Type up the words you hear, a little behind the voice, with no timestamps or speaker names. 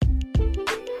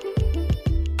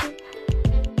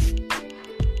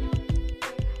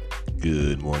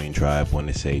Good morning, tribe. Want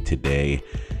to say today,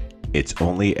 it's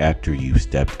only after you've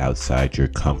stepped outside your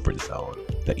comfort zone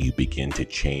that you begin to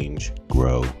change,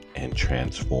 grow, and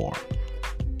transform.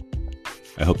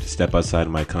 I hope to step outside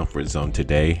my comfort zone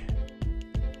today,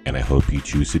 and I hope you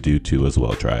choose to do too as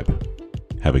well, tribe.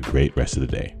 Have a great rest of the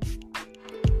day.